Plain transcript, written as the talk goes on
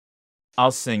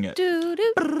I'll sing it. Hey,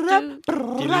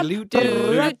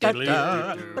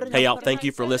 y'all. Thank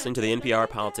you for listening to the NPR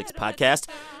Politics Podcast.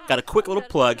 Got a quick little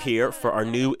plug here for our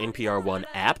new NPR One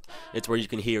app. It's where you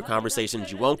can hear conversations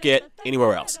you won't get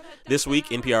anywhere else. This week,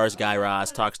 NPR's Guy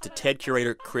Raz talks to TED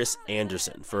curator Chris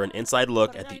Anderson for an inside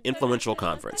look at the influential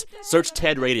conference. Search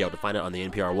TED Radio to find it on the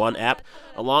NPR One app,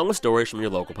 along with stories from your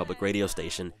local public radio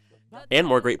station and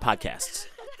more great podcasts.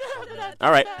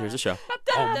 All right, here's the show.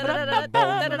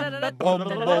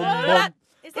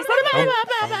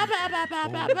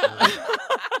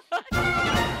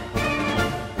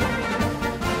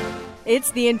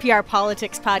 It's the NPR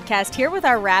Politics Podcast here with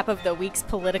our wrap of the week's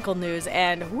political news.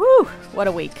 And woo, what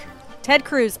a week. Ted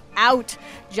Cruz out.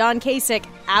 John Kasich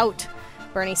out.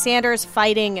 Bernie Sanders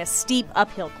fighting a steep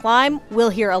uphill climb.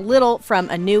 We'll hear a little from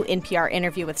a new NPR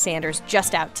interview with Sanders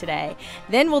just out today.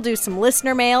 Then we'll do some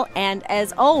listener mail. And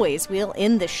as always, we'll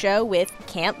end the show with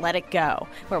Can't Let It Go,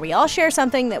 where we all share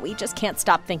something that we just can't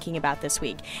stop thinking about this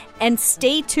week. And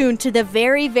stay tuned to the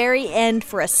very, very end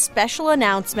for a special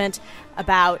announcement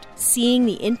about seeing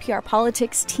the NPR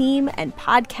Politics team and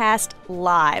podcast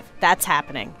live. That's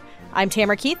happening. I'm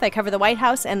Tamara Keith. I cover the White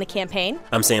House and the campaign.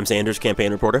 I'm Sam Sanders,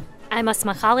 campaign reporter. I'm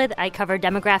Asma Khalid. I cover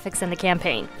demographics and the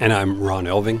campaign. And I'm Ron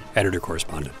Elving,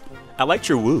 editor-correspondent. I liked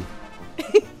your woo.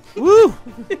 Woo!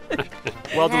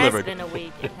 Well delivered. It has been a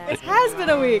week. It has been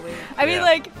a week. I mean,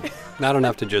 like... Not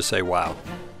enough to just say wow.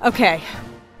 Okay.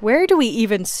 Where do we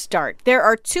even start? There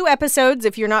are 2 episodes,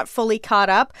 if you're not fully caught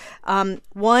up,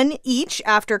 one each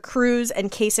after Cruz and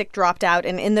Kasich dropped out.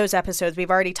 And in those episodes, we've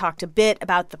already talked a bit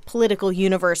about the political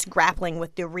universe grappling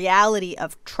with the reality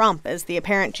of Trump as the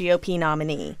apparent GOP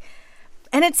nominee.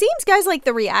 And it seems, guys, like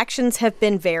the reactions have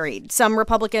been varied. Some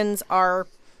Republicans are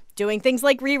doing things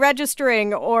like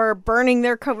re-registering or burning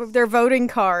their voting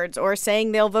cards or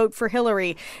saying they'll vote for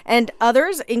Hillary. And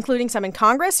others, including some in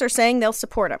Congress, are saying they'll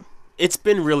support him. It's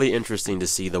been really interesting to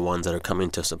see the ones that are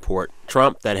coming to support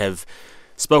Trump that have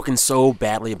spoken so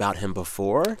badly about him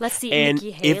before. Let's see, Nikki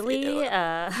Haley.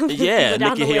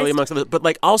 Nikki Haley amongst others.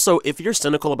 But also, if you're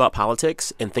cynical about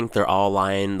politics and think they're all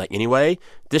lying anyway,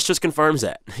 this just confirms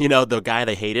that. The guy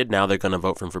they hated, now they're going to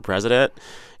vote for him for president.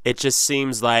 It just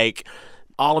seems like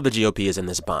all of the GOP is in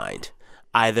this bind.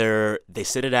 Either they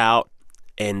sit it out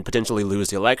and potentially lose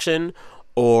the election,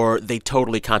 or they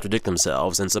totally contradict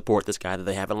themselves and support this guy that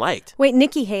they haven't liked. Wait,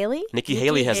 Nikki Haley? Nikki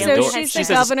Haley has So endorsed. she's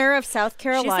the governor of South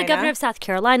Carolina. She's the governor of South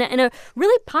Carolina and a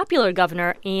really popular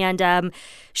governor. And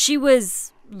she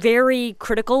was very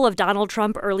critical of Donald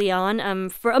Trump early on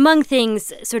for, among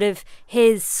things, sort of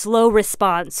his slow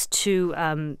response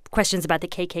to questions about the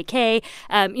KKK.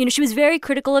 She was very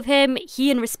critical of him.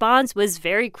 He, in response, was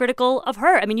very critical of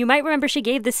her. I mean, you might remember she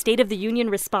gave the State of the Union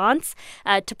response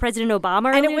to President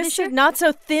Obama and earlier it was this year. not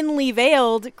so thinly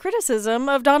veiled criticism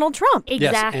of Donald Trump.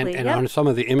 Exactly. Yes, and on some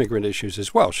of the immigrant issues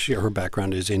as well. Her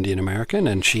background is Indian American,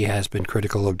 and she has been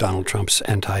critical of Donald Trump's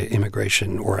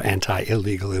anti-immigration or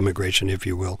anti-illegal immigration, if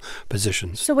you will,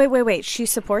 positions. So wait. She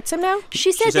supports him now?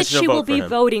 She said that she will be him.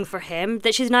 voting for him,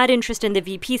 that she's not interested in the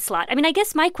VP slot. I mean, I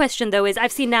guess my question, though, is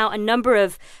I've seen now a number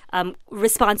of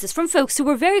responses from folks who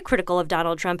were very critical of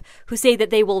Donald Trump who say that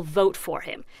they will vote for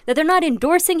him, that they're not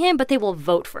endorsing him, but they will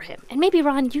vote for him. And maybe,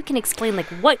 Ron, you can explain,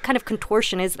 what kind of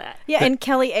contortion is that? Yeah, and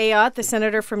Kelly Ayotte, the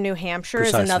senator from New Hampshire,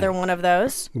 Precisely. is another one of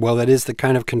those. Well, that is the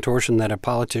kind of contortion that a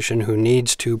politician who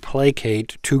needs to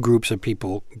placate 2 groups of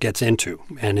people gets into.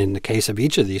 And in the case of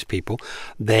each of these people,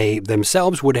 they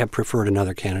themselves would have preferred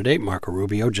another candidate, Marco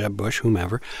Rubio, Jeb Bush,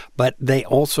 whomever, but they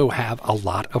also have a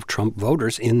lot of Trump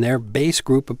voters in their base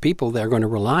group of people they're going to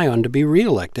rely on to be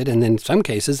reelected, and in some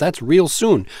cases, that's real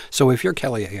soon. So if you're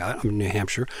Kelly Ayotte of New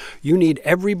Hampshire, you need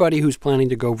everybody who's planning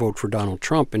to go vote for Donald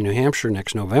Trump in New Hampshire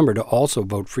next November to also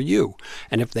vote for you.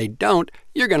 And if they don't,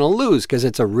 you're going to lose because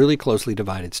it's a really closely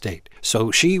divided state. So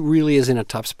she really is in a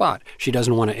tough spot. She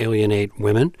doesn't want to alienate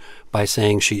women by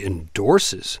saying she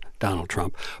endorses Donald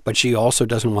Trump, but she also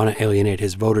doesn't want to alienate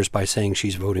his voters by saying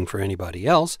she's voting for anybody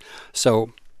else.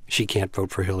 So she can't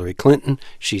vote for Hillary Clinton.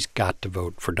 She's got to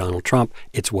vote for Donald Trump.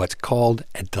 It's what's called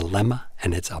a dilemma,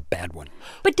 and it's a bad one.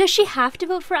 But does she have to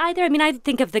vote for either? I mean, I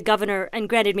think of the governor, and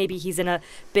granted, maybe he's in a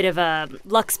bit of a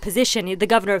lux position. The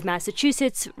governor of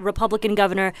Massachusetts, Republican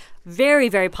governor, very,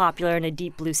 very popular in a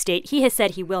deep blue state. He has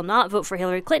said he will not vote for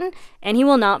Hillary Clinton, and he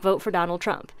will not vote for Donald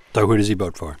Trump. So who does he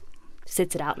vote for?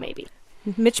 Sits it out, maybe.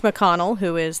 Mitch McConnell,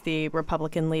 who is the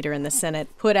Republican leader in the Senate,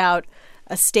 put out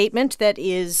a statement that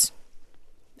is,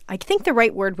 I think the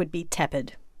right word would be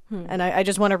tepid. And I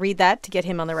just want to read that to get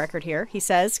him on the record here. He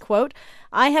says, quote,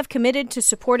 I have committed to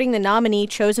supporting the nominee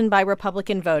chosen by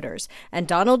Republican voters, and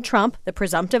Donald Trump, the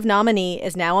presumptive nominee,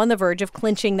 is now on the verge of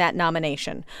clinching that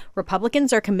nomination.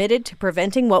 Republicans are committed to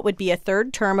preventing what would be a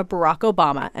third term of Barack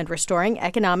Obama and restoring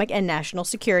economic and national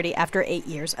security after 8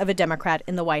 years of a Democrat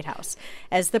in the White House.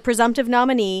 As the presumptive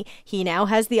nominee, he now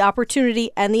has the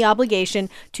opportunity and the obligation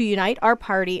to unite our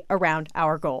party around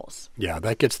our goals. Yeah,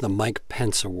 that gets the Mike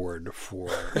Pence Award for...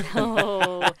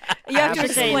 Oh, You have to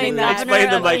explain that. Explain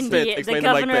the Mike Pence. Explain The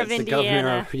the Mike governor of Pence. the governor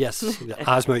Indiana. of, yes,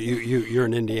 Ozma, you're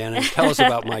in Indiana. Tell us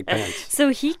about Mike Pence. So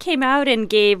he came out and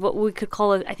gave what we could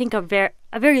call,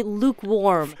 a very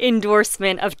lukewarm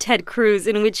endorsement of Ted Cruz,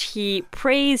 in which he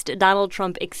praised Donald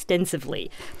Trump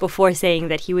extensively before saying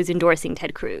that he was endorsing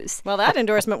Ted Cruz. Well, that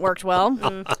endorsement worked well.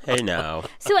 Hey, now.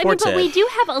 So, Poor but Ted. we do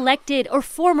have elected or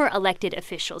former elected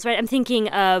officials, right? I'm thinking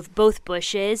of both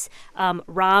Bushes,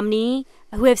 Romney,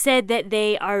 who have said that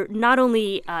they are not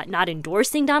only not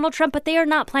endorsing Donald Trump, but they are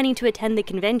not planning to attend the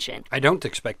convention. I don't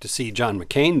expect to see John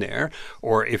McCain there,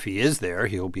 or if he is there,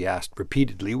 he'll be asked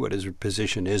repeatedly what his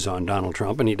position is on Donald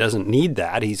Trump, and he doesn't need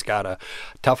that. He's got a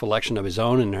tough election of his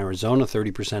own in Arizona,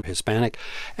 30% Hispanic.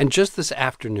 And just this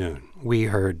afternoon, we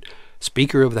heard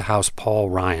Speaker of the House Paul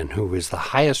Ryan, who is the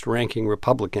highest-ranking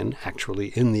Republican, actually,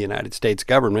 in the United States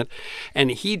government,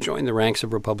 and he joined the ranks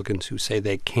of Republicans who say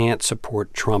they can't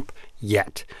support Trump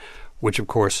yet, which, of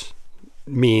course,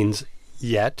 means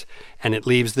yet, and it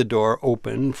leaves the door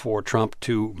open for Trump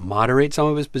to moderate some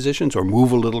of his positions or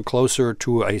move a little closer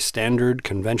to a standard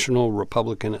conventional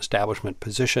Republican establishment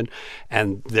position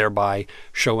and thereby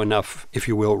show enough, if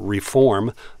you will,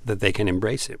 reform that they can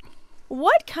embrace him.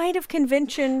 What kind of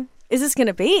convention is this going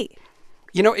to be?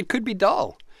 You know, it could be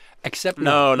dull. Except it's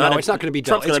not going to be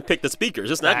dull. Trump's going to pick the speakers.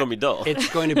 It's not going to be dull. It's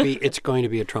going to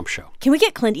be a Trump show. Can we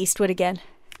get Clint Eastwood again?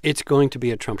 It's going to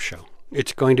be a Trump show.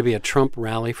 It's going to be a Trump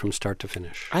rally from start to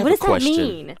finish. I have What a does that question.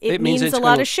 mean? It means means it's a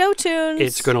lot gonna- of show tunes.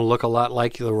 It's going to look a lot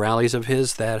like the rallies of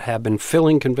his that have been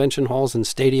filling convention halls and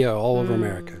stadia all over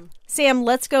America. Sam,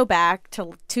 let's go back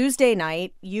to Tuesday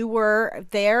night. You were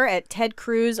there at Ted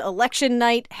Cruz election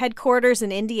night headquarters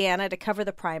in Indiana to cover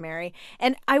the primary.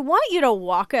 And I want you to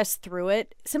walk us through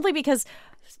it simply because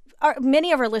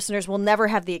many of our listeners will never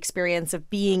have the experience of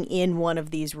being in one of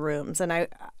these rooms. And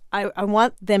I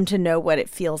want them to know what it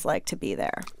feels like to be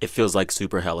there. It feels like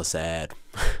super hella sad.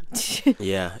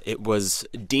 Yeah, it was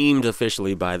deemed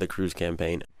officially by the Cruz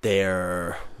campaign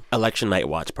their election night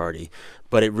watch party,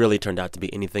 but it really turned out to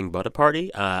be anything but a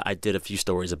party. I did a few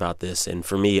stories about this, and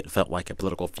for me, it felt like a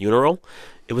political funeral.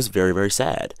 It was very, very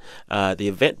sad. The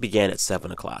event began at 7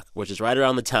 o'clock, which is right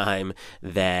around the time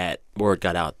that word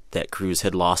got out that Cruz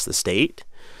had lost the state.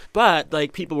 But,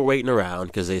 people were waiting around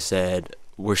because they said,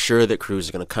 we're sure that Cruz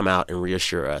is going to come out and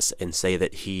reassure us and say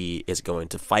that he is going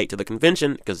to fight to the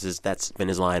convention because that's been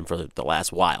his line for the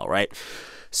last while, right?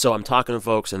 So I'm talking to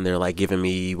folks, and they're giving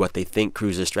me what they think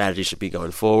Cruz's strategy should be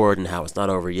going forward and how it's not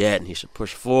over yet and he should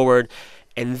push forward.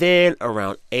 And then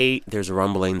around 8, there's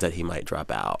rumblings that he might drop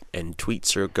out, and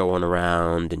tweets are going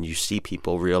around, and you see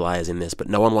people realizing this, but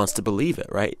no one wants to believe it,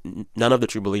 right? None of the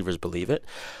true believers believe it.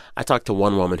 I talked to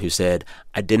one woman who said,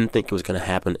 I didn't think it was going to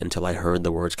happen until I heard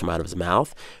the words come out of his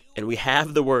mouth. And we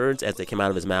have the words as they came out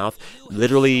of his mouth.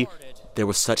 Literally, there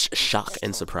was such shock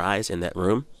and surprise in that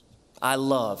room. I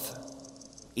love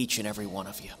each and every one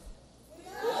of you.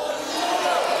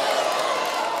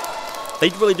 They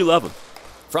really do love him.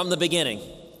 From the beginning,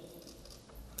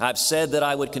 I've said that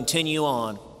I would continue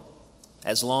on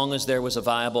as long as there was a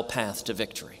viable path to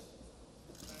victory.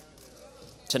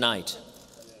 Tonight,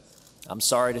 I'm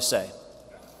sorry to say,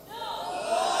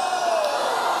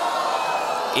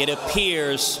 it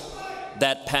appears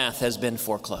that path has been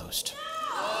foreclosed.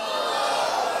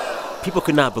 People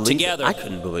could not believe Together. it. I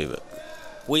couldn't believe it.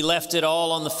 We left it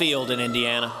all on the field in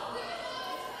Indiana.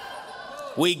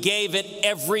 We gave it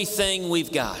everything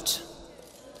we've got.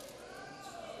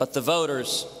 But the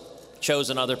voters chose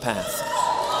another path.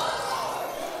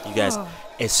 You guys,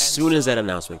 as soon as that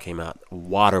announcement came out,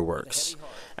 waterworks.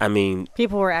 I mean,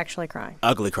 People were actually crying.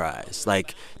 ugly cries,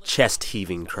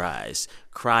 chest-heaving cries,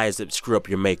 cries that screw up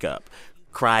your makeup,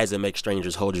 cries that make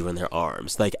strangers hold you in their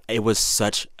arms. It was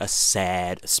such a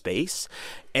sad space.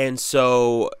 And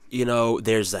so,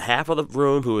 there's the half of the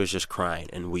room who is just crying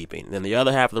and weeping. Then the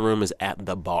other half of the room is at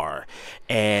the bar.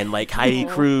 And, Heidi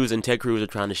Cruz and Ted Cruz are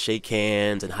trying to shake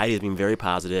hands, and Heidi's being very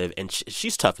positive, and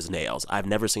she's tough as nails. I've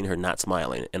never seen her not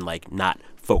smiling and, not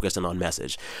focus and on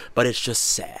message. But it's just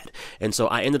sad. And so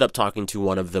I ended up talking to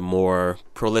one of the more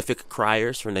prolific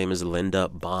criers. Her name is Linda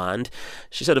Bond.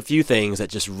 She said a few things that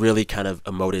just really kind of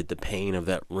emoted the pain of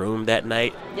that room that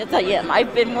night. Yes, I am.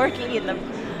 I've been working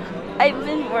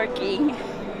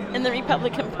in the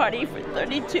Republican Party for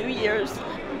 32 years.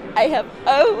 I have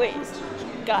always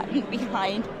gotten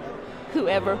behind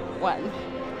whoever won.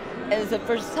 And it's the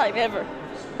first time ever.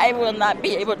 I will not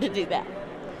be able to do that.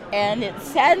 And it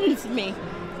saddens me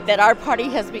that our party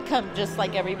has become just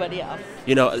like everybody else.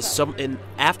 You know,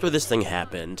 after this thing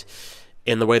happened,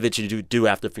 in the way that you do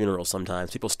after funerals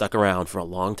sometimes, people stuck around for a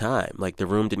long time. Like, the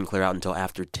room didn't clear out until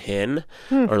after 10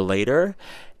 or later.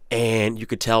 And you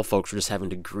could tell folks were just having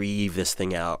to grieve this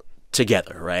thing out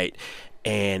together, right?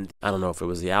 And I don't know if it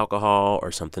was the alcohol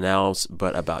or something else,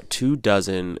 but about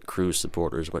 24 Cruz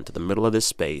supporters went to the middle of this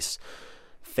space,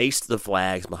 faced the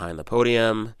flags behind the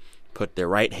podium, put their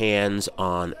right hands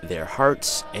on their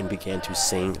hearts, and began to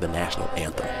sing the national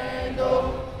anthem.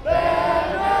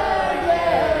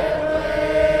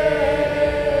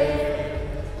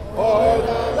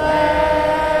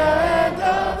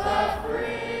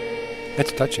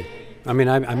 That's touching. I mean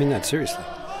that seriously.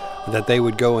 That they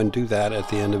would go and do that at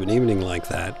the end of an evening like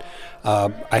that,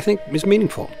 I think is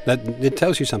meaningful. That it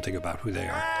tells you something about who they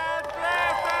are.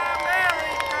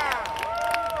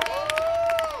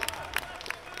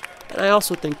 And I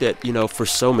also think that, you know, for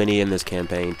so many in this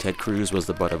campaign, Ted Cruz was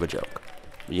the butt of a joke.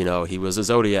 You know, he was a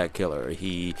Zodiac killer.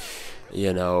 He,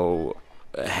 you know,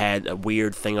 had a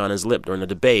weird thing on his lip during a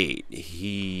debate.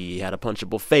 He had a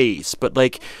punchable face. But,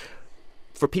 like,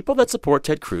 for people that support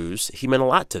Ted Cruz, he meant a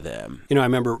lot to them. You know, I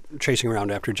remember chasing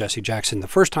around after Jesse Jackson the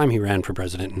first time he ran for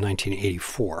president in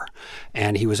 1984.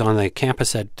 And he was on the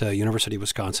campus at University of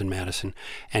Wisconsin-Madison.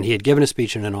 And he had given a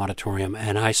speech in an auditorium.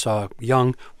 And I saw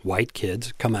young white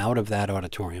kids come out of that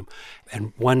auditorium.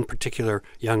 And one particular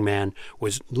young man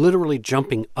was literally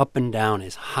jumping up and down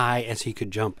as high as he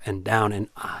could jump and down and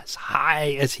as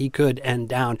high as he could and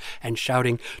down and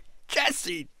shouting,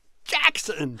 "Jesse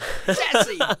Jackson!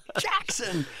 Jesse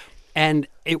Jackson!" And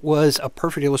it was a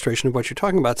perfect illustration of what you're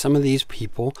talking about. Some of these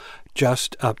people,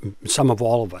 just some of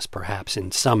all of us perhaps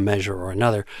in some measure or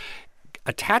another,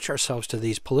 attach ourselves to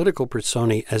these political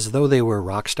personae as though they were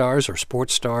rock stars or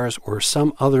sports stars or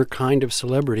some other kind of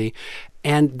celebrity.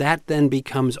 And that then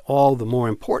becomes all the more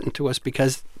important to us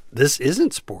because this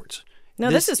isn't sports. No,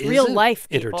 this is real life,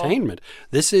 people. Entertainment.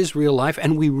 This is real life.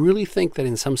 And we really think that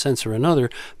in some sense or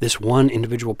another, this one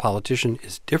individual politician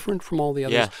is different from all the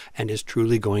others and is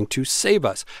truly going to save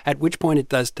us, at which point it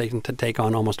does take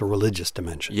on almost a religious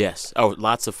dimension. Yes. Oh,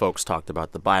 lots of folks talked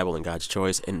about the Bible and God's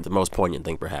choice. And the most poignant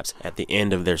thing, perhaps, at the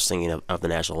end of their singing of the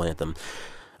national anthem,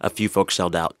 a few folks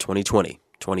shelled out 2020,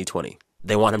 2020.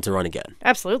 They want him to run again.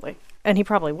 Absolutely. And he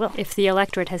probably will. If the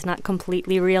electorate has not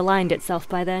completely realigned itself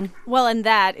by then. Well, and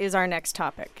that is our next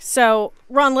topic. So,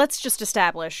 Ron, let's just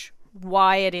establish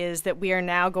why it is that we are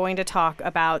now going to talk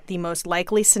about the most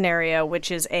likely scenario,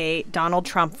 which is a Donald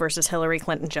Trump versus Hillary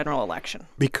Clinton general election.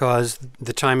 Because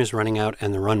the time is running out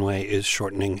and the runway is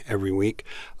shortening every week.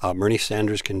 Bernie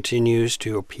Sanders continues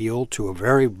to appeal to a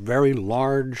very, very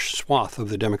large swath of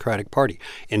the Democratic Party.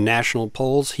 In national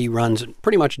polls, he runs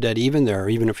pretty much dead even. There are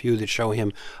even a few that show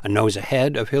him a nose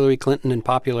ahead of Hillary Clinton in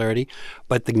popularity.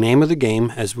 But the name of the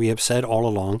game, as we have said all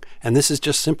along, and this is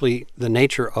just simply the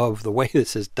nature of the way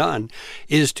this is done,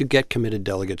 is to get committed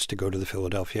delegates to go to the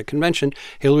Philadelphia Convention.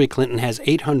 Hillary Clinton has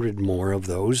 800 more of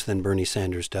those than Bernie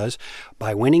Sanders does.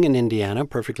 By winning in Indiana,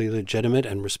 perfectly legitimate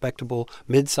and respectable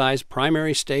mid-sized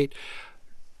primary state,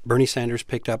 Bernie Sanders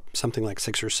picked up something like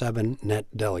 6 or 7 net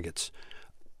delegates.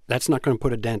 That's not going to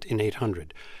put a dent in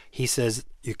 800. He says,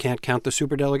 you can't count the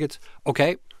superdelegates?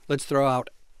 Okay, let's throw out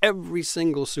every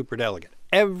single superdelegate.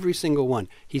 Every single one.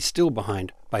 He's still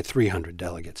behind by 300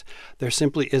 delegates. There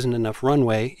simply isn't enough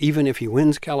runway, even if he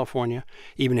wins California,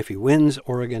 even if he wins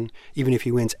Oregon, even if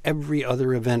he wins every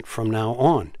other event from now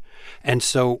on. And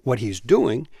so what he's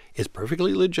doing is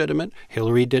perfectly legitimate.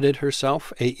 Hillary did it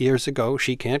herself 8 years ago.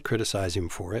 She can't criticize him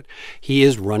for it. He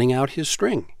is running out his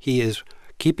string. He is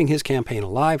keeping his campaign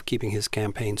alive, keeping his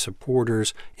campaign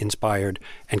supporters inspired,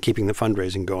 and keeping the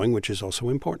fundraising going, which is also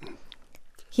important.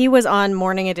 He was on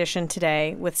Morning Edition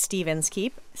today with Steve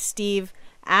Inskeep. Steve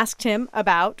asked him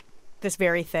about this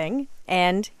very thing,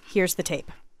 and here's the tape.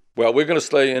 Well, we're going to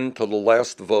stay until the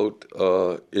last vote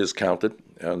is counted,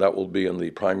 and that will be in the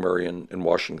primary in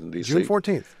Washington, D.C. June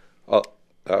 14th.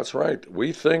 That's right.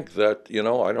 We think that,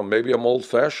 I know maybe I'm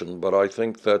old-fashioned, but I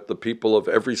think that the people of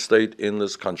every state in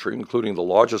this country, including the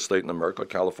largest state in America,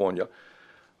 California,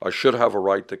 should have a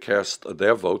right to cast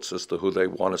their votes as to who they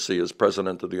want to see as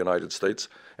president of the United States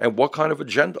and what kind of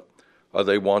agenda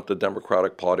they want the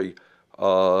Democratic Party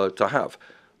to have.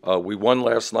 We won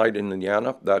last night in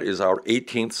Indiana. That is our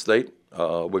 18th state.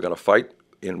 We're going to fight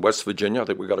in West Virginia. I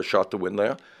think we got a shot to win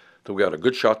there. I think we got a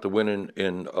good shot to win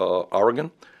in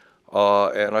Oregon.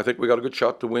 And I think we got a good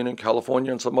shot to win in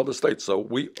California and some other states. So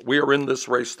we are in this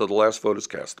race to the last vote is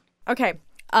cast. Okay.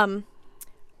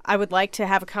 I would like to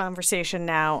have a conversation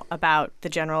now about the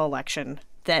general election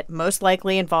that most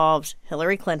likely involves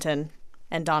Hillary Clinton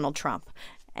and Donald Trump.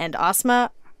 And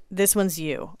Asma, this one's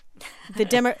you.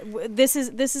 This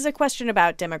is a question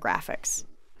about demographics.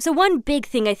 So one big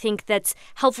thing I think that's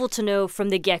helpful to know from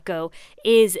the get-go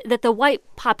is that the white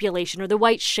population or the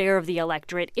white share of the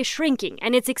electorate is shrinking,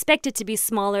 and it's expected to be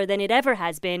smaller than it ever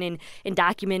has been in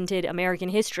documented American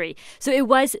history. So it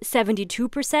was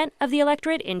 72% of the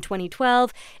electorate in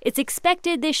 2012. It's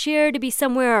expected this year to be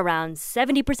somewhere around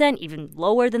 70%, even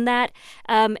lower than that.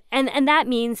 And that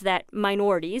means that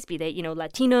minorities, be they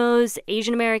Latinos,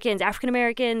 Asian Americans, African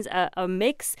Americans, a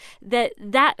mix,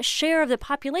 that share of the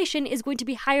population is going to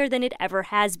be higher than it ever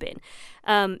has been.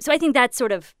 So I think that's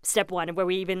sort of step one, where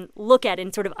we even look at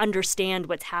and sort of understand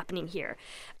what's happening here.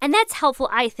 And that's helpful,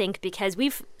 I think, because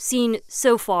we've seen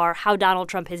so far how Donald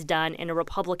Trump has done in a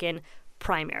Republican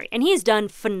primary, and he's done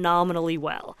phenomenally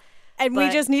well. And we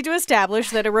just need to establish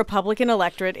that a Republican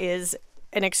electorate is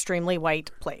an extremely white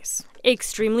place.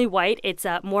 Extremely white. It's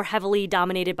more heavily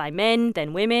dominated by men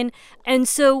than women. And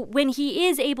so when he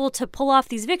is able to pull off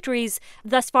these victories,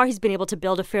 thus far he's been able to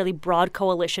build a fairly broad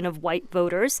coalition of white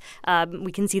voters.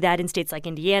 We can see that in states like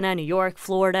Indiana, New York,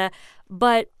 Florida.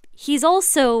 But he's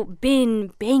also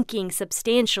been banking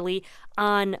substantially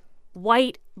on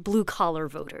white blue-collar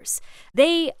voters.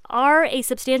 They are a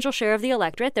substantial share of the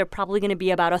electorate. They're probably going to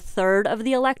be about a third of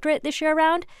the electorate this year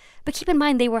around. But keep in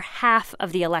mind, they were half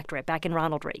of the electorate back in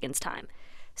Ronald Reagan's time.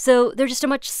 So they're just a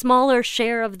much smaller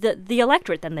share of the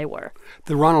electorate than they were.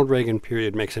 The Ronald Reagan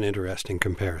period makes an interesting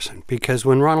comparison because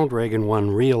when Ronald Reagan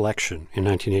won re-election in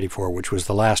 1984, which was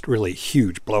the last really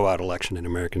huge blowout election in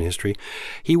American history,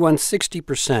 he won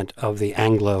 60% of the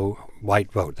Anglo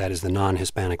white vote, that is the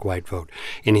non-Hispanic white vote,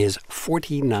 in his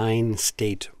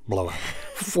 49-state blowout.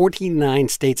 49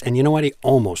 states, and you know what? He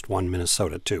almost won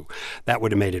Minnesota, too. That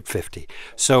would have made it 50.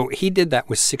 So he did that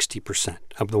with 60%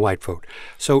 of the white vote.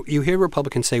 So you hear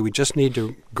Republicans say, we just need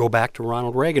to go back to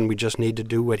Ronald Reagan. We just need to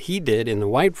do what he did in the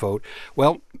white vote.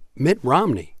 Well, Mitt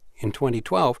Romney in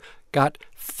 2012 got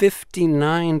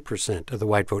 59% of the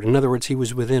white vote. In other words, he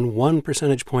was within 1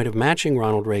 percentage point of matching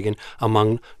Ronald Reagan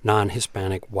among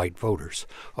non-Hispanic white voters.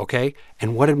 Okay?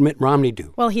 And what did Mitt Romney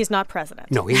do? Well, he's not president.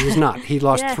 No, he was not. He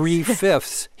lost Yes.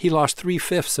 3/5. He lost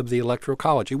 3/5 of the Electoral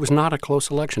College. It was not a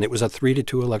close election. It was a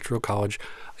 3-2 Electoral College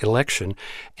election.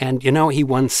 And, he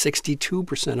won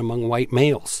 62% among white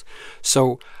males.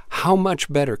 So how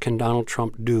much better can Donald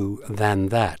Trump do than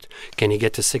that? Can he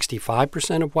get to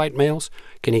 65% of white males?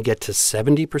 Can he get to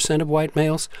 70% of white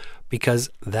males? Because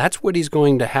that's what he's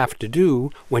going to have to do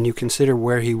when you consider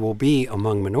where he will be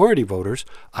among minority voters.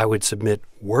 I would submit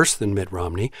worse than Mitt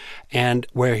Romney. And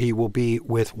where he will be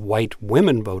with white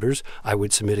women voters, I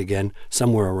would submit again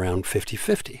somewhere around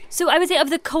 50-50. So I would say of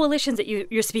the coalitions that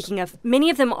you're speaking of, many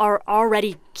of them are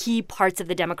already key parts of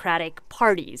the Democratic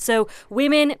Party. So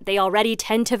women, they already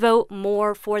tend to vote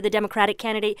more for the Democratic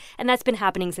candidate, and that's been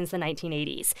happening since the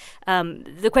 1980s.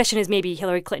 The question is maybe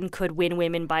Hillary Clinton could win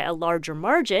women by a larger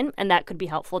margin, and that could be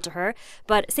helpful to her.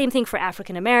 But same thing for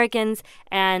African Americans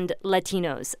and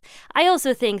Latinos. I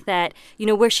also think that,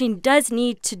 where she does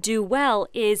need to do well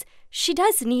is she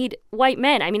does need white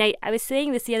men. I mean, I was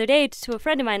saying this the other day to a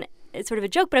friend of mine, it's sort of a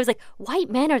joke, but I was like, white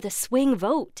men are the swing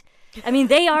vote. I mean,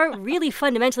 they are really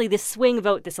fundamentally the swing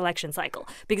vote this election cycle.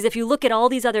 Because if you look at all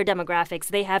these other demographics,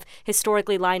 they have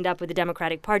historically lined up with the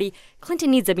Democratic Party.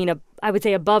 Clinton needs, I would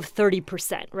say above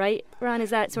 30%, right? Ron, is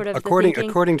that sort of the thinking?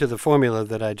 According to the formula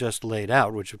that I just laid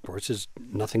out, which of course is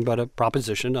nothing but a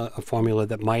proposition, a formula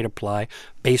that might apply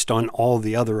based on all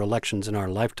the other elections in our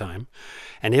lifetime.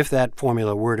 And if that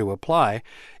formula were to apply,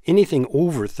 anything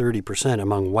over 30%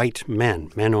 among white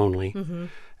men only,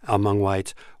 among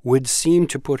whites, would seem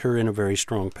to put her in a very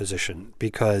strong position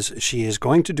because she is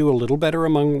going to do a little better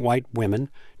among white women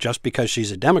just because she's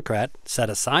a Democrat, set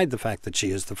aside the fact that she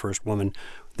is the first woman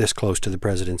this close to the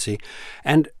presidency.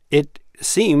 And it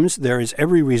seems there is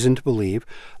every reason to believe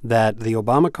that the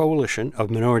Obama coalition of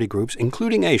minority groups,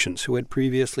 including Asians who had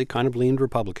previously kind of leaned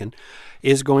Republican,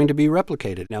 is going to be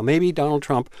replicated. Now, maybe Donald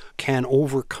Trump can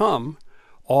overcome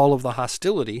all of the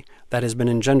hostility that has been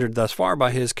engendered thus far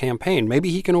by his campaign.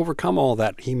 Maybe he can overcome all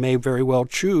that. He may very well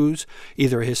choose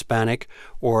either a Hispanic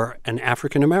or an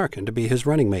African American to be his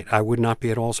running mate. I would not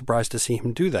be at all surprised to see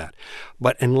him do that.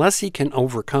 But unless he can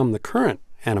overcome the current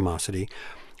animosity,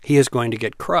 he is going to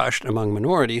get crushed among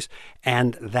minorities,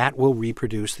 and that will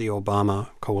reproduce the Obama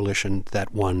coalition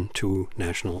that won 2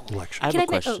 national elections. I have a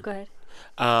question. Oh, go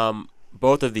ahead.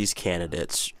 Both of these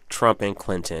candidates, Trump and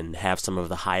Clinton, have some of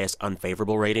the highest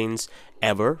unfavorable ratings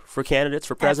ever for candidates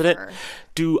for president. Ever.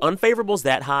 Do unfavorables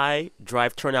that high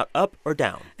drive turnout up or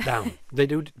down? Down. They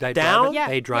do. They Down?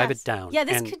 drive it down. Yeah,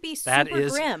 this And could be that super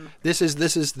is- grim.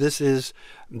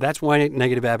 That's why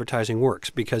negative advertising works,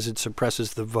 because it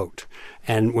suppresses the vote.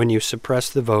 And when you suppress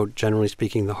the vote, generally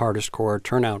speaking, the hardest core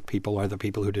turnout people are the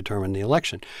people who determine the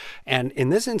election. And in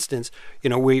this instance,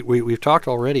 we've talked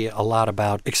already a lot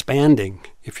about expanding,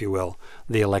 if you will,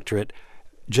 the electorate.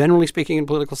 Generally speaking, in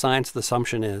political science, the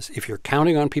assumption is if you're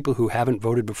counting on people who haven't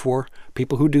voted before,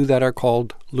 people who do that are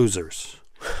called losers.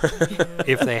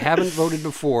 If they haven't voted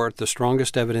before, the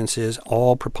strongest evidence is,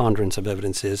 all preponderance of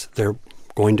evidence is, they're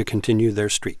going to continue their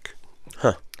streak.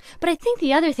 But I think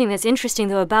the other thing that's interesting,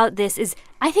 though, about this is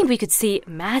I think we could see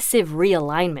massive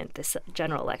realignment this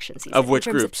general election season. Of which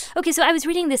in terms groups? Okay, so I was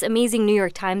reading this amazing New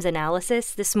York Times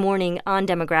analysis this morning on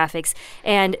demographics,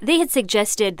 and they had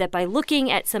suggested that by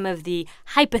looking at some of the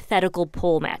hypothetical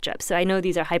poll matchups, so I know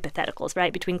these are hypotheticals,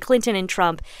 right, between Clinton and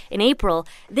Trump in April,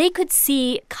 they could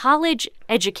see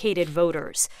college-educated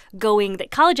voters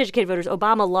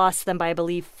Obama lost them by, I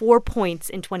believe, 4 points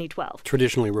in 2012.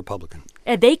 Traditionally Republican.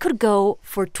 They could go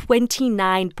for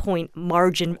 29-point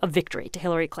margin of victory to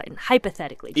Hillary Clinton,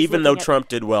 hypothetically. Even though Trump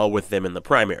did well with them in the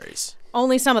primaries.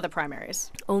 Only some of the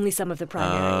primaries. Only some of the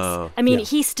primaries. Oh. I mean,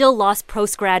 he still lost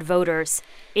post-grad voters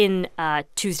in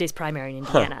Tuesday's primary in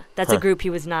Indiana. That's a group he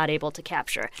was not able to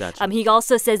capture. Gotcha. He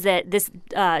also says that this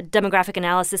demographic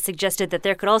analysis suggested that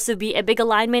there could also be a big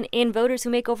alignment in voters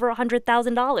who make over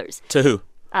 $100,000. To who?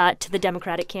 To the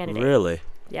Democratic candidate. Really?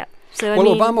 Yeah. So,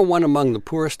 Well, Obama won among the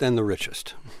poorest and the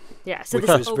richest, yeah, so which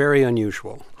this is very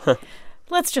unusual.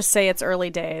 Let's just say it's early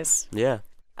days. Yeah.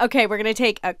 Okay, we're going to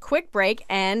take a quick break,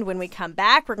 and when we come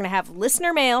back, we're going to have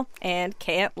listener mail and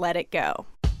Can't Let It Go.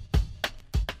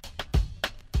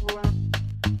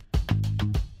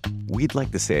 We'd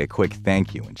like to say a quick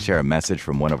thank you and share a message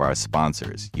from one of our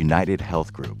sponsors, United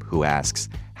Health Group, who asks,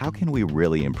 how can we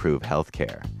really improve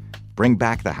healthcare? Bring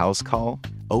back the house call?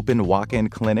 Open walk-in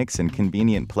clinics in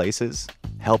convenient places?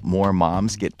 Help more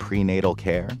moms get prenatal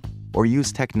care? Or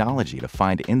use technology to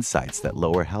find insights that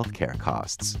lower healthcare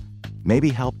costs? Maybe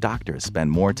help doctors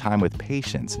spend more time with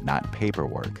patients, not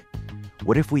paperwork.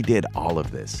 What if we did all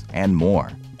of this and more?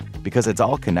 Because it's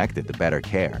all connected to better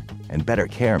care, and better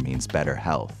care means better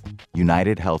health.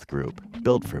 United Health Group,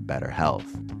 built for better health.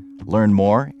 Learn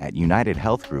more at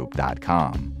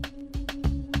unitedhealthgroup.com.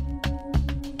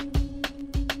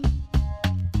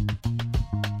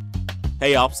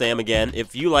 Hey, y'all, Sam again.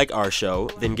 If you like our show,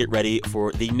 then get ready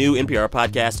for the new NPR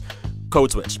podcast,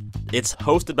 Code Switch. It's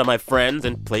hosted by my friends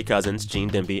and play cousins, Gene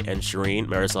Demby and Shireen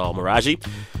Marisol Meraji.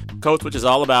 Code Switch is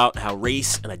all about how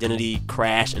race and identity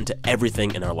crash into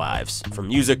everything in our lives, from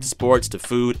music to sports to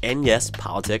food and, yes,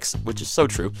 politics, which is so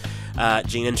true.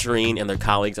 Gene and Shireen and their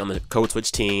colleagues on the Code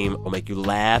Switch team will make you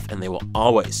laugh, and they will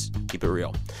always keep it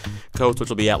real. Code Switch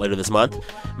will be out later this month.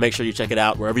 Make sure you check it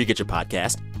out wherever you get your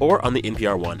podcast or on the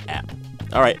NPR One app.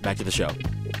 All right, back to the show.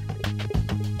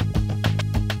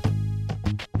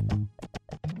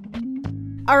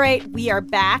 All right, we are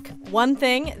back. One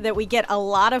thing that we get a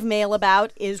lot of mail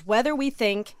about is whether we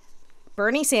think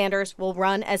Bernie Sanders will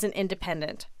run as an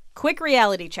independent. Quick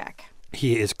reality check.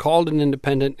 He is called an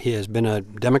independent. He has been a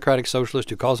Democratic socialist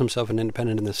who calls himself an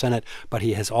independent in the Senate, but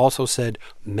he has also said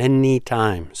many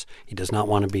times he does not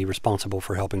want to be responsible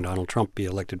for helping Donald Trump be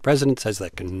elected president, says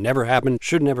that can never happen,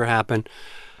 should never happen.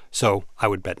 So I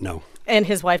would bet no. And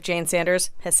his wife, Jane Sanders,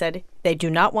 has said they do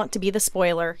not want to be the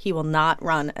spoiler. He will not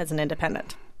run as an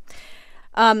independent.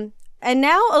 And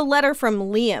now a letter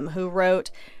from Liam, who wrote,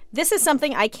 "This is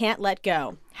something I can't let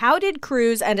go. How did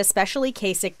Cruz and especially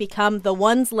Kasich become the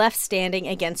ones left standing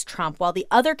against Trump while the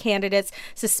other candidates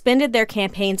suspended their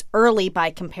campaigns early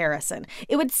by comparison?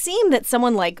 It would seem that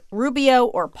someone like Rubio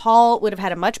or Paul would have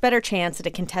had a much better chance at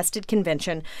a contested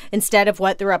convention instead of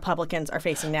what the Republicans are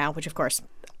facing now," which, of course,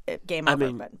 game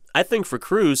over. I think for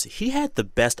Cruz, he had the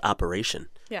best operation.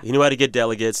 Yeah. He knew how to get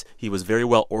delegates. He was very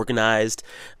well organized.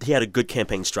 He had a good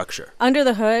campaign structure. Under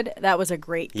the hood, that was a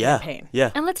great campaign.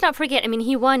 Yeah. And let's not forget, I mean,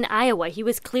 he won Iowa. He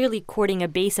was clearly courting a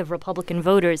base of Republican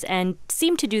voters and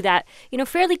seemed to do that,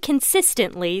 fairly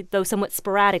consistently, though somewhat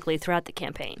sporadically throughout the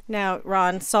campaign. Now,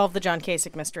 Ron, solve the John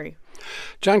Kasich mystery.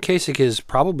 John Kasich is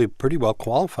probably pretty well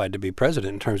qualified to be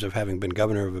president in terms of having been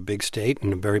governor of a big state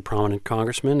and a very prominent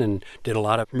congressman and did a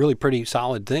lot of really pretty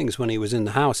solid things when he was in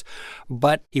the House.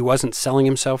 But he wasn't selling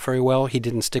himself very well. He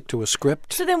didn't stick to a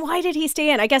script. So then why did he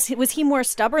stay in? I guess, was he more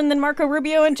stubborn than Marco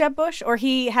Rubio and Jeb Bush, or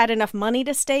he had enough money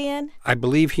to stay in? I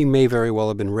believe he may very well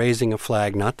have been raising a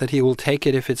flag, not that he will take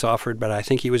it if it's offered, but I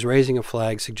think he was raising a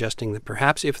flag suggesting that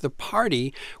perhaps if the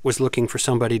party was looking for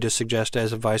somebody to suggest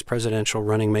as a vice presidential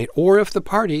running mate, or if the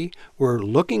party were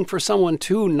looking for someone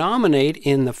to nominate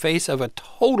in the face of a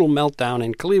total meltdown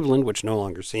in Cleveland, which no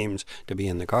longer seems to be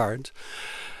in the cards,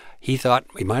 he thought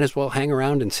we might as well hang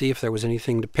around and see if there was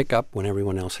anything to pick up when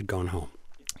everyone else had gone home.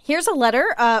 Here's a letter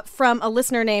from a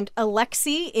listener named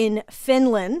Alexi in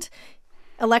Finland.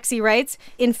 Alexi writes,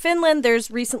 in Finland,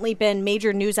 there's recently been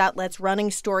major news outlets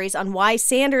running stories on why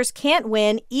Sanders can't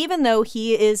win, even though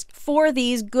he is for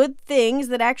these good things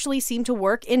that actually seem to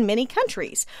work in many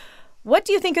countries. What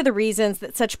do you think are the reasons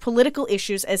that such political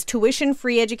issues as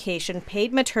tuition-free education,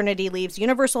 paid maternity leaves,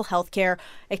 universal health care,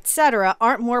 etc.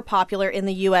 aren't more popular in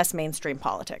the U.S. mainstream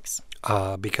politics?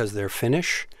 Because they're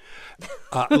Finnish.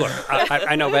 Look,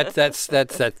 I know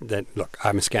that. Look,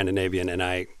 I'm a Scandinavian, and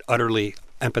I utterly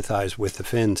empathize with the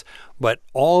Finns, but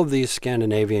all of these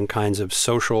Scandinavian kinds of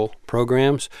social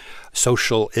programs,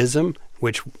 socialism,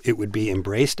 which it would be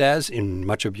embraced as in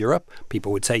much of Europe,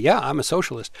 people would say, yeah, I'm a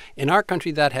socialist. In our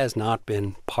country, that has not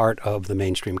been part of the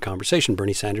mainstream conversation.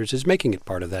 Bernie Sanders is making it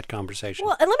part of that conversation.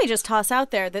 Well, and let me just toss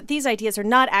out there that these ideas are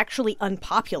not actually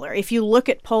unpopular. If you look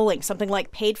at polling, something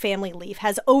like paid family leave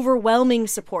has overwhelming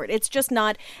support. It's just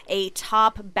not a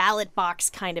top ballot box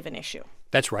kind of an issue.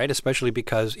 That's right, especially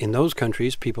because in those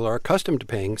countries, people are accustomed to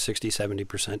paying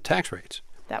 60-70% tax rates.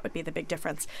 That would be the big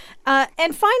difference.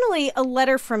 And finally, a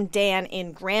letter from Dan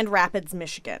in Grand Rapids,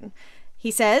 Michigan.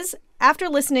 He says, after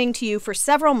listening to you for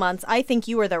several months, I think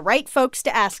you are the right folks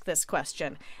to ask this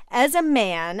question. As a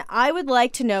man, I would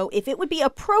like to know if it would be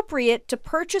appropriate to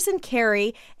purchase and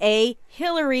carry a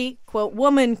Hillary, quote,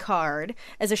 woman card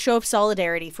as a show of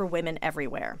solidarity for women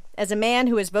everywhere. As a man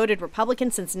who has voted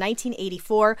Republican since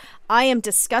 1984, I am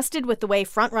disgusted with the way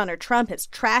frontrunner Trump has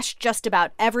trashed just about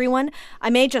everyone.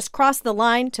 I may just cross the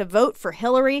line to vote for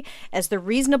Hillary as the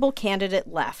reasonable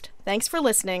candidate left. Thanks for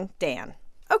listening, Dan.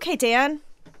 Okay, Dan.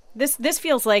 This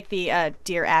feels like the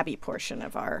Dear Abby portion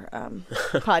of our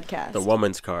podcast. The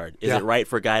woman's card. Is it right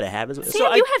for a guy to have his?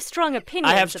 Sam, you have strong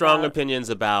opinions. I have strong opinions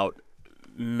about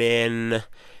men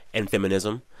and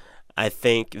feminism. I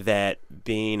think that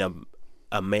being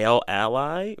a male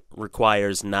ally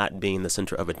requires not being the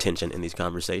center of attention in these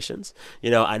conversations.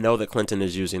 I know that Clinton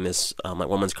is using this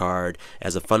woman's card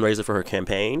as a fundraiser for her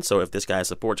campaign. So if this guy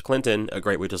supports Clinton, a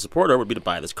great way to support her would be to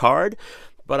buy this card.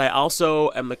 But I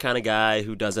also am the kind of guy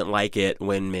who doesn't like it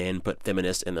when men put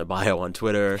feminist in their bio on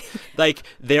Twitter.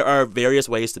 There are various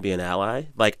ways to be an ally.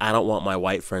 I don't want my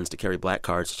white friends to carry black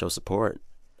cards to show support.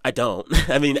 I don't.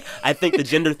 I mean, I think the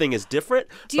gender thing is different.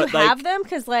 Do you have them?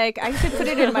 Because, I could put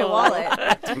it in my wallet.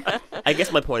 I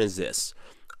guess my point is this.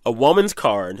 A woman's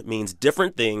card means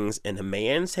different things in a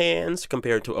man's hands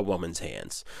compared to a woman's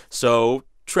hands. So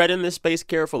tread in this space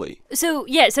carefully. So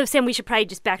Sam, we should probably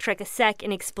just backtrack a sec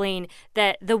and explain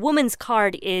that the woman's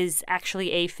card is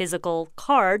actually a physical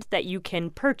card that you can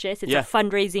purchase. It's a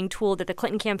fundraising tool that the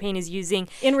Clinton campaign is using.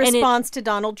 In response to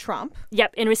Donald Trump.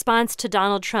 Yep, in response to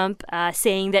Donald Trump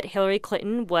saying that Hillary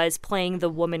Clinton was playing the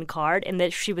woman card and that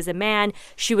if she was a man,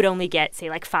 she would only get, say,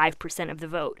 5% of the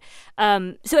vote.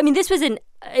 This was an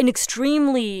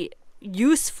extremely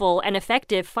useful and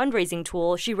effective fundraising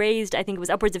tool. She raised, I think it was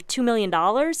upwards of $2 million.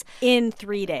 In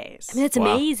 3 days. I mean, that's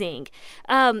amazing.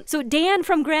 So Dan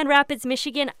from Grand Rapids,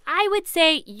 Michigan, I would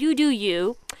say you do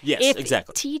you. Yes,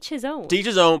 exactly. Teach his own. Teach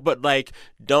his own, but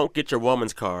don't get your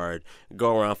woman's card,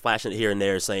 go around flashing it here and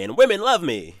there saying, women love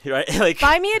me, right?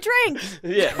 Buy me a drink.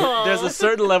 Yeah, there's a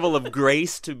certain level of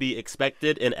grace to be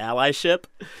expected in allyship.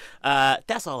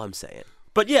 That's all I'm saying.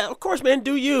 But yeah, of course, man,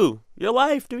 do you. Your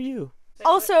life, do you.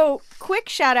 Also, quick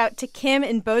shout out to Kim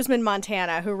in Bozeman,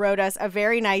 Montana, who wrote us a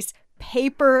very nice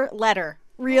paper letter.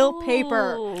 Real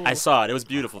paper. I saw it. It was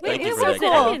beautiful. Thank you for that.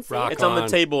 Cool. It's on the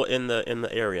table in the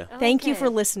area. Thank you for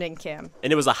listening, Kim.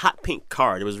 And it was a hot pink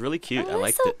card. It was really cute. I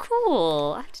liked it. That's so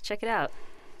cool. I have to check it out.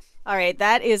 All right,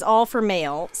 that is all for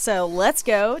mail. So let's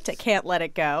go to Can't Let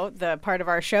It Go, the part of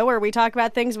our show where we talk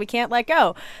about things we can't let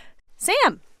go.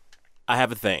 Sam. I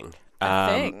have a thing.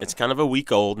 thing. It's kind of a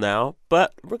week old now,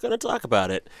 but we're going to talk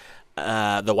about it.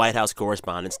 The White House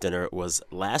Correspondents' Dinner was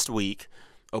last week.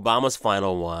 Obama's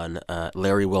final one.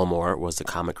 Larry Wilmore was the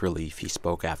comic relief. He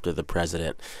spoke after the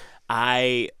president.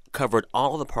 I covered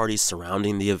all the parties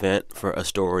surrounding the event for a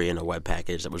story and a web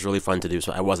package that was really fun to do,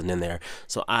 so I wasn't in there.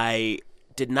 So I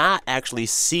did not actually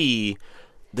see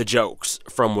the jokes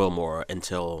from Wilmore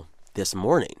until this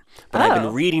morning. But I've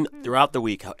been reading throughout the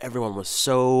week how everyone was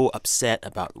so upset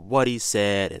about what he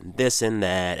said and this and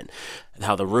that, and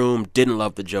how the room didn't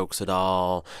love the jokes at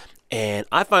all. And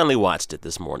I finally watched it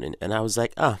this morning, and I was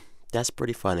like, that's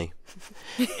pretty funny.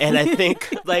 And I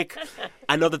think,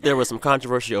 I know that there was some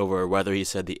controversy over whether he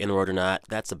said the N-word or not.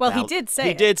 That's about. Well, he did say it.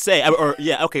 He did say,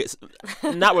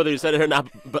 not whether he said it or not,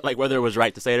 but whether it was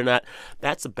right to say it or not.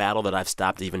 That's a battle that I've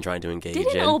stopped even trying to engage in.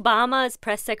 Didn't Obama's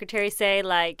press secretary say,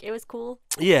 it was cool?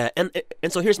 Yeah, and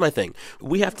so here's my thing.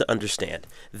 We have to understand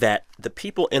that the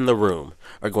people in the room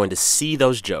are going to see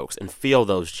those jokes and feel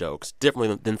those jokes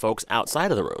differently than folks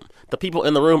outside of the room. The people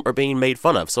in the room are being made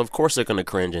fun of, so of course they're going to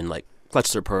cringe and,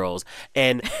 clutch their pearls.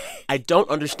 And I don't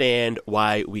understand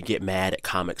why we get mad at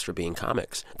comics for being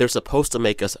comics. They're supposed to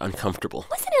make us uncomfortable.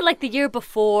 Wasn't it the year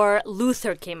before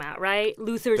Luther came out, right?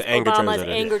 Luther's Obama's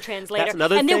anger translator. That's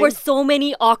another and thing. there were so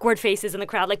many awkward faces in the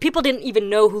crowd. People didn't even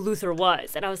know who Luther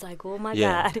was. And I was like, oh my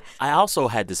God. I also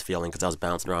had this feeling because I was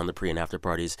bouncing around the pre and after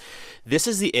parties. This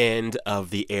is the end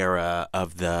of the era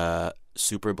of the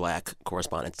super black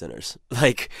correspondence dinners.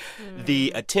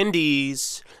 The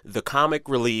attendees, the comic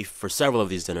relief for several of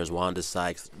these dinners, Wanda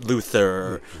Sykes,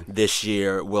 Luther, this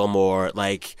year, Wilmore,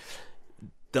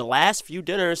 the last few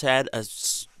dinners had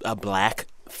a black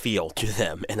feel to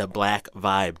them and a black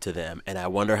vibe to them. And I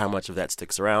wonder how much of that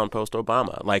sticks around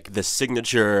post-Obama. The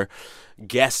signature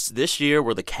guests this year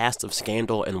were the cast of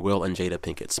Scandal and Will and Jada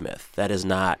Pinkett Smith. That is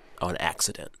not on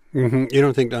accident. Mm-hmm. You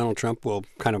don't think Donald Trump will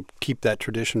kind of keep that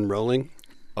tradition rolling?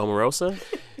 Omarosa?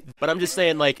 But I'm just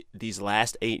saying, these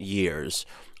last 8 years,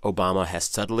 Obama has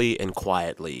subtly and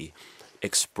quietly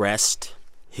expressed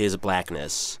his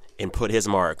blackness and put his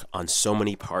mark on so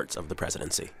many parts of the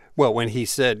presidency. Well, when he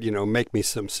said, make me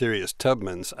some serious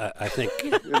Tubmans, I think...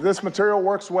 If this material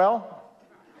works well,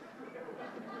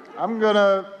 I'm going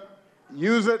to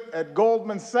use it at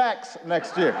Goldman Sachs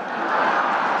next year.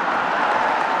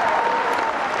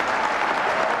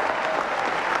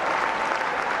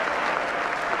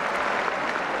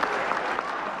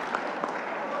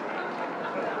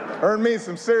 Earn me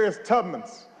some serious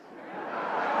Tubmans.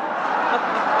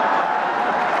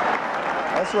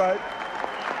 That's right.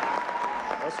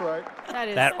 That's right.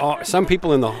 That is... some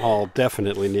people in the hall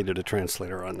definitely needed a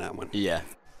translator on that one. Yeah.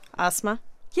 Asma?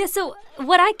 Yeah, so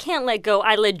what I can't let go,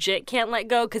 I legit can't let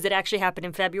go because it actually happened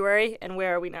in February. And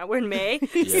where are we now? We're in May.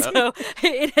 So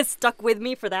it has stuck with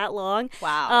me for that long.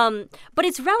 Wow. But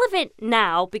it's relevant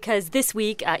now because this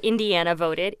week Indiana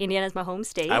voted. Indiana's my home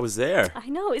state. I was there. I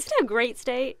know. Isn't it a great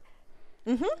state?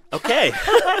 Mm-hmm. Okay.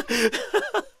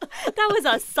 That was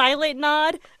a silent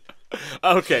nod.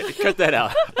 Okay, cut that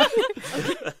out.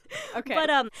 Okay.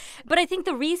 But I think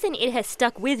the reason it has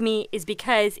stuck with me is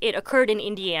because it occurred in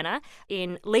Indiana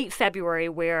in late February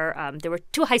where there were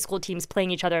two high school teams playing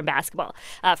each other in basketball.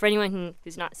 For anyone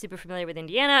who's not super familiar with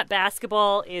Indiana,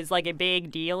 basketball is a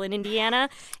big deal in Indiana.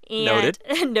 And,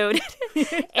 Noted.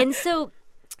 And so...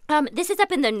 this is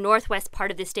up in the northwest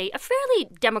part of the state, a fairly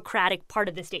democratic part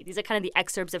of the state. These are kind of the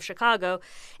exurbs of Chicago.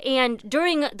 And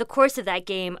during the course of that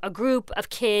game, a group of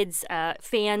kids,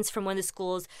 fans from one of the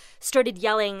schools, started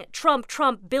yelling, "Trump,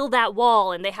 Trump, build that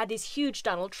wall." And they had these huge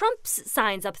Donald Trump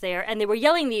signs up there. And they were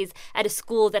yelling these at a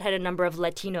school that had a number of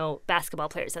Latino basketball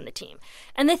players on the team.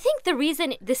 And I think the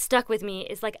reason this stuck with me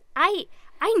is I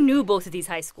knew both of these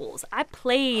high schools. I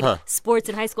played sports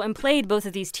in high school and played both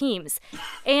of these teams.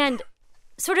 And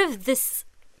sort of this,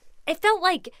 it felt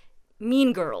like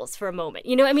Mean Girls for a moment.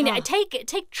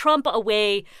 Take Trump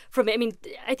away from it.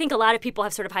 I think a lot of people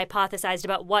have sort of hypothesized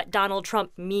about what Donald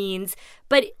Trump means.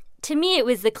 But to me, it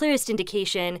was the clearest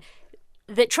indication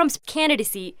that Trump's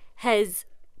candidacy has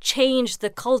changed the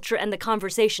culture and the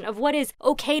conversation of what is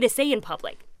okay to say in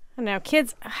public. Now,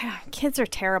 kids are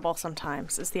terrible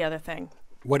sometimes, is the other thing.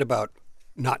 What about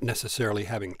not necessarily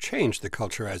having changed the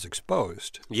culture as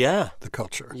exposed? Yeah. The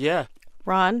culture. Yeah.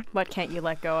 Ron, what can't you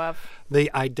let go of? The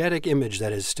eidetic image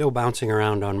that is still bouncing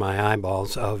around on my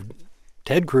eyeballs of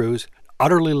Ted Cruz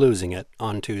utterly losing it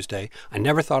on Tuesday. I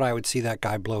never thought I would see that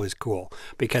guy blow his cool,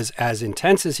 because as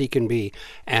intense as he can be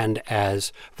and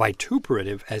as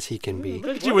vituperative as he can be,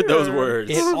 look at you with those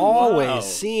words. It always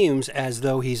seems as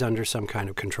though he's under some kind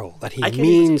of control, that he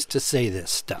means to say this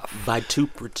stuff.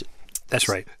 Vituperative. That's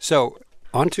right. So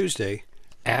on Tuesday,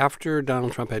 after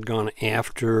Donald Trump had gone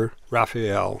after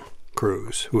Rafael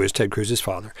Cruz, who is Ted Cruz's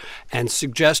father, and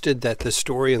suggested that the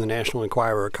story in the National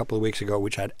Enquirer a couple of weeks ago,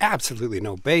 which had absolutely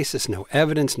no basis, no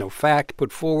evidence, no fact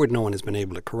put forward, no one has been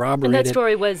able to corroborate it. And that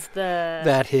story was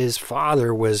that his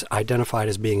father was identified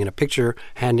as being in a picture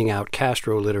handing out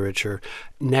Castro literature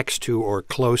next to or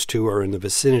close to or in the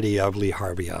vicinity of Lee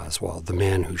Harvey Oswald, the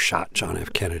man who shot John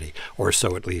F. Kennedy, or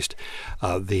so at least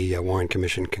the Warren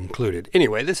Commission concluded.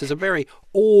 Anyway, this is a very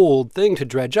old thing to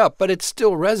dredge up, but it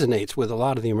still resonates with a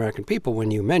lot of the American people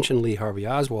when you mention Lee Harvey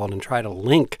Oswald and try to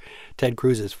link Ted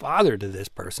Cruz's father to this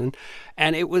person.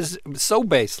 And it was so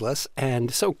baseless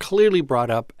and so clearly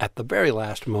brought up at the very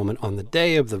last moment on the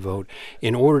day of the vote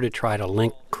in order to try to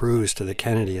link Cruz to the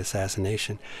Kennedy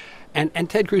assassination. And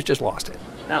Ted Cruz just lost it.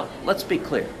 Now, let's be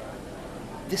clear.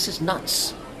 This is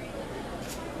nuts.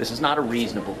 This is not a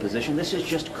reasonable position. This is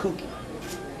just kooky.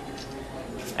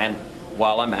 And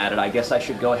while I'm at it, I guess I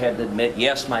should go ahead and admit,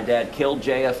 yes, my dad killed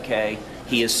JFK.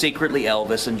 He is secretly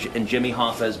Elvis, and Jimmy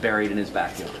Hoffa is buried in his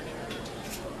backyard.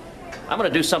 I'm going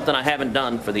to do something I haven't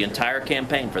done for the entire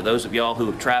campaign. For those of y'all who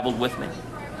have traveled with me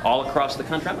all across the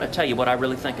country, I'm going to tell you what I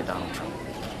really think of Donald Trump.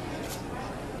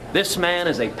 This man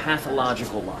is a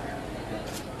pathological liar.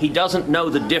 He doesn't know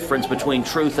the difference between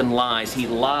truth and lies. He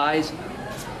lies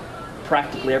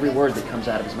practically every word that comes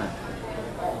out of his mouth,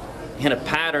 in a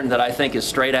pattern that I think is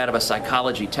straight out of a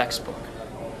psychology textbook.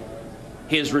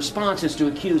 His response is to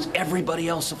accuse everybody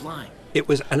else of lying. It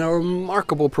was a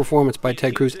remarkable performance by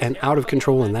Ted Cruz and out of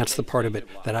control, and that's the part of it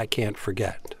that I can't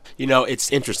forget. You know,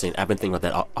 it's interesting. I've been thinking about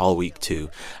that all week, too.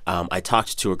 I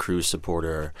talked to a Cruz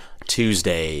supporter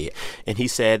Tuesday, and he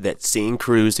said that seeing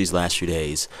Cruz these last few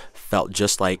days felt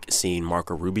just like seeing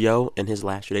Marco Rubio in his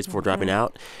last few days before dropping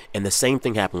out. And the same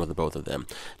thing happened with the both of them.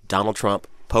 Donald Trump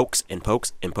pokes and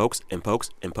pokes and pokes and pokes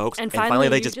and pokes, and finally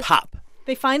they just pop.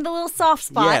 They find the little soft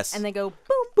spot, yes, and they go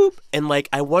boop, boop. And, like,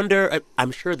 I wonder,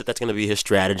 I'm sure that that's going to be his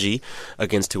strategy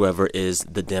against whoever is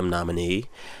the Dem nominee.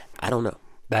 I don't know.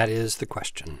 That is the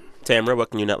question. Tamara,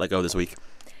 what can you not let go this week?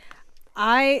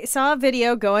 I saw a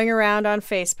video going around on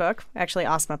Facebook. Actually,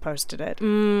 Asma posted it.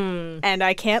 And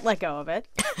I can't let go of it.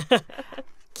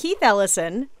 Keith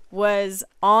Ellison was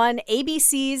on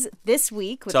ABC's This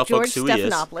Week with George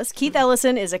Stephanopoulos. Keith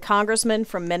Ellison is a congressman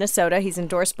from Minnesota. He's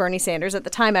endorsed Bernie Sanders. At the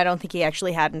time, I don't think he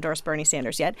actually had endorsed Bernie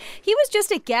Sanders yet. He was just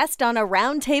a guest on a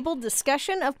roundtable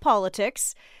discussion of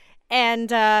politics, and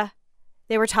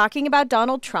they were talking about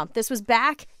Donald Trump. This was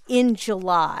back in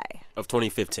July. Of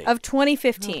 2015. Of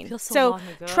 2015. Oh, feels so long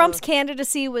ago. Trump's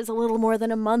candidacy was a little more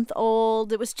than a month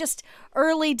old. It was just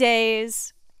early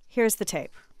days. Here's the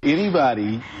tape.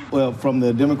 Anybody, well, from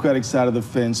the Democratic side of the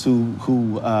fence who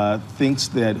thinks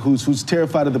that, who's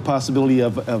terrified of the possibility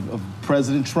of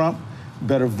President Trump,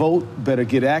 better vote, better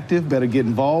get active, better get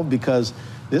involved, because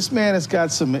this man has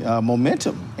got some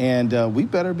momentum, and we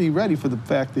better be ready for the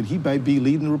fact that he might be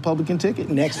leading the Republican ticket.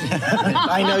 Next,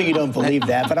 I know you don't believe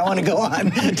that, but I want to go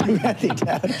on.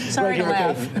 Sorry to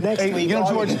laugh. Next week, you know,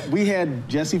 George, we had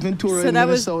Jesse Ventura in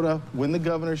Minnesota win the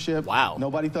governorship. Wow.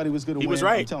 Nobody thought he was going to win. He was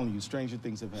right. I'm telling you, stranger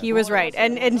things have happened. He was right.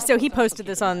 And so he posted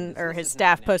this on, or his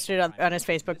staff posted it on his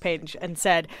Facebook page and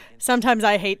said, sometimes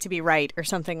I hate to be right, or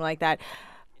something like that.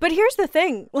 But here's the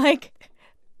thing, like,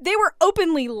 they were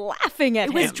openly laughing at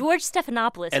him. It was George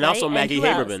Stephanopoulos, and right? also Maggie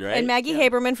Haberman, right? And Maggie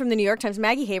Haberman from the New York Times.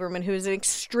 Maggie Haberman, who is an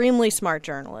extremely smart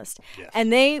journalist. Yes.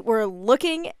 And they were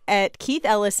looking at Keith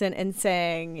Ellison and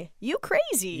saying, you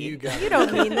crazy. You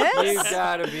don't mean this. You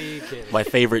gotta be kidding. My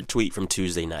favorite tweet from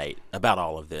Tuesday night about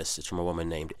all of this is from a woman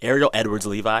named Ariel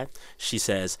Edwards-Levi. She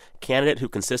says, candidate who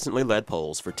consistently led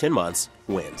polls for 10 months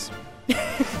wins.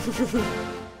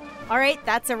 All right,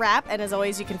 that's a wrap. And as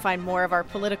always, you can find more of our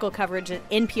political coverage at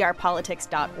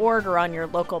nprpolitics.org or on your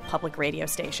local public radio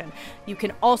station. You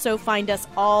can also find us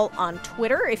all on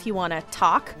Twitter if you want to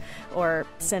talk or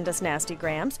send us nasty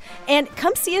grams. And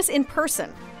come see us in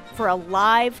person for a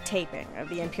live taping of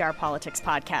the NPR Politics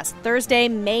Podcast, Thursday,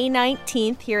 May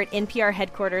 19th, here at NPR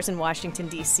headquarters in Washington,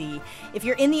 D.C. If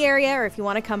you're in the area or if you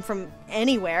want to come from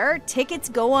anywhere, tickets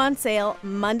go on sale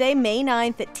Monday, May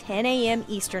 9th at 10 a.m.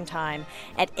 Eastern Time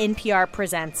at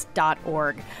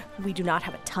nprpresents.org. We do not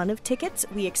have a ton of tickets.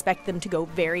 We expect them to go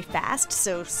very fast,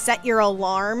 so set your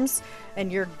alarms and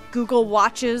your Google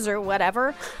Watches or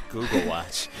whatever. Google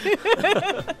Watch.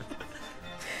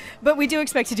 But we do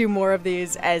expect to do more of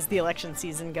these as the election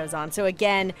season goes on. So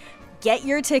again, get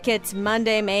your tickets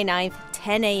Monday, May 9th,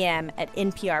 10 a.m. at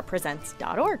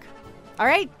nprpresents.org. All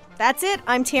right, that's it.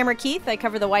 I'm Tamara Keith. I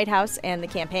cover the White House and the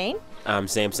campaign. I'm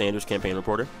Sam Sanders, campaign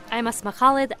reporter. I'm Asma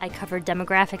Khalid. I cover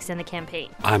demographics in the campaign.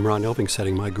 I'm Ron Elving,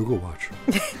 setting my Google Watch.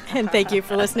 And thank you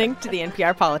for listening to the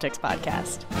NPR Politics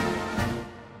Podcast.